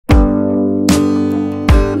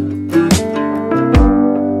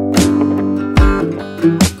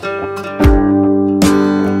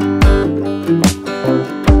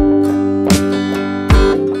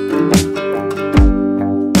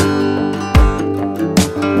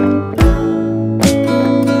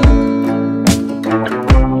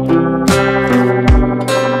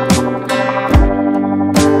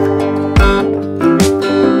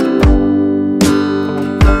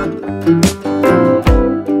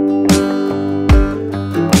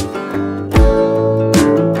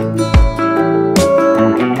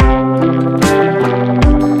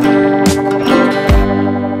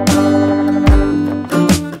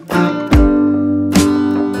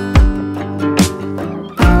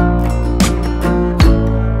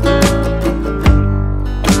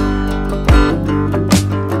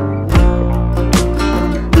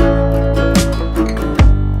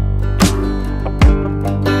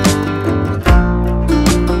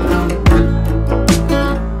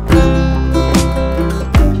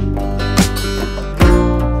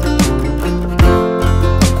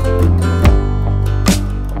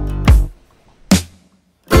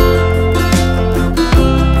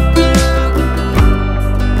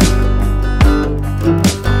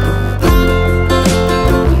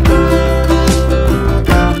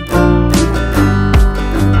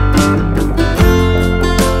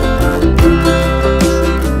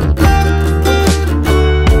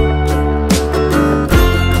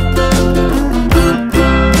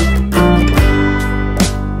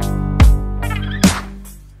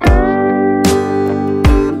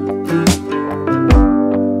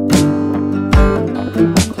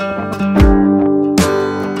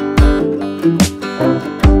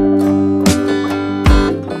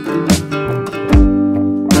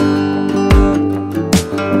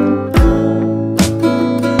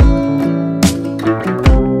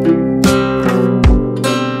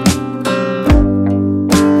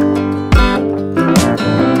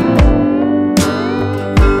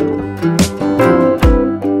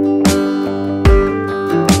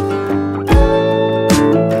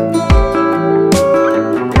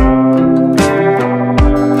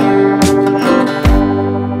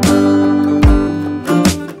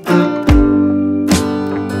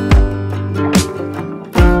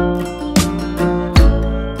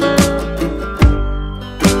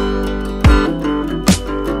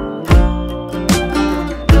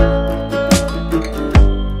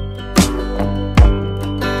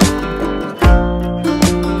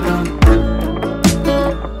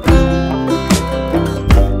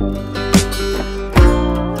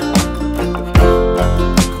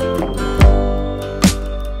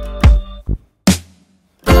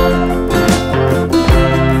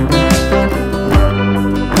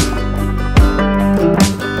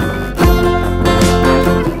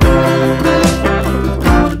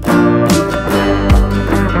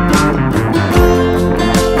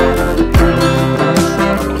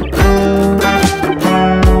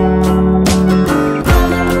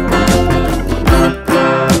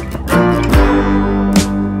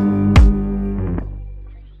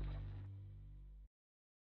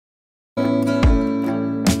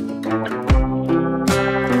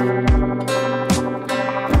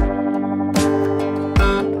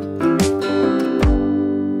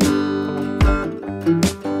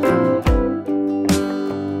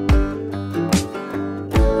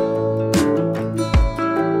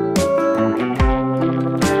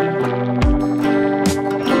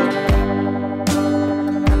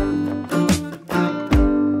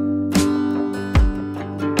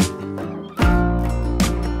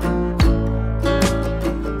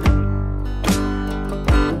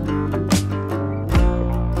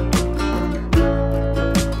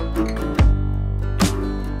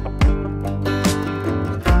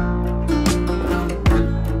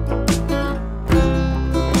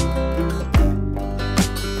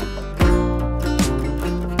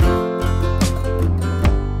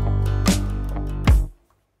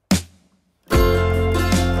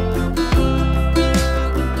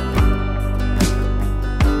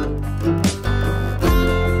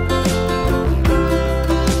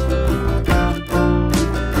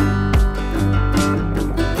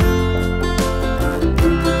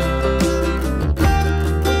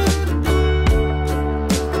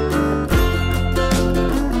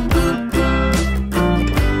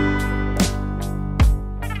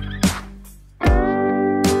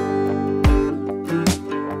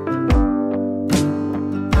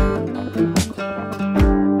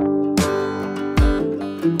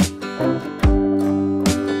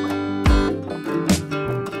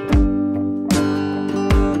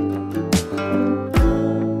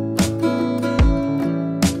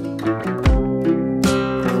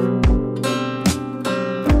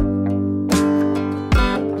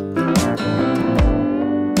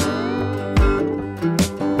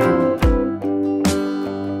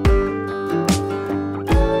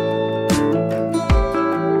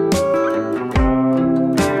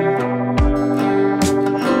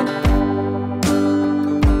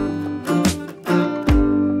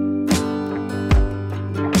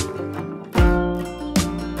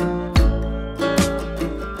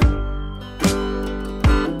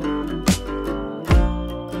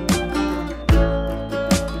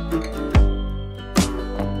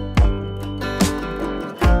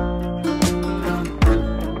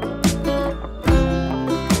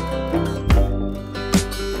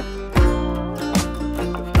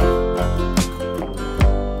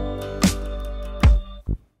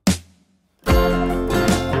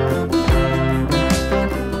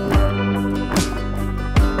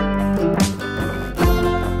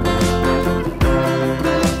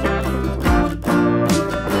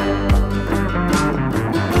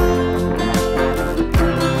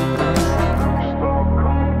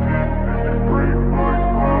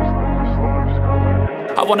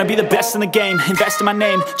I wanna be the best in the game, invest in my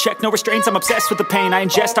name. Check no restraints, I'm obsessed with the pain. I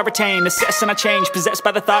ingest, I retain, assess and I change. Possessed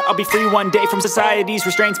by the thought I'll be free one day from society's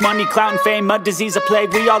restraints. Money, clout and fame, mud, disease, a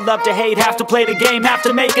plague. We all love to hate, have to play the game, have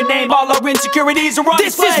to make a name. All our insecurities are on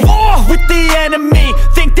display. This is war with the enemy,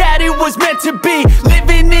 think that it was meant to be.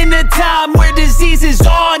 Living in a time where disease is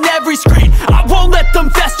on every screen. I won't let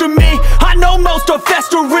them fester me, I know most are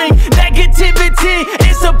festering. Negativity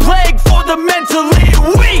is a plague for the mentally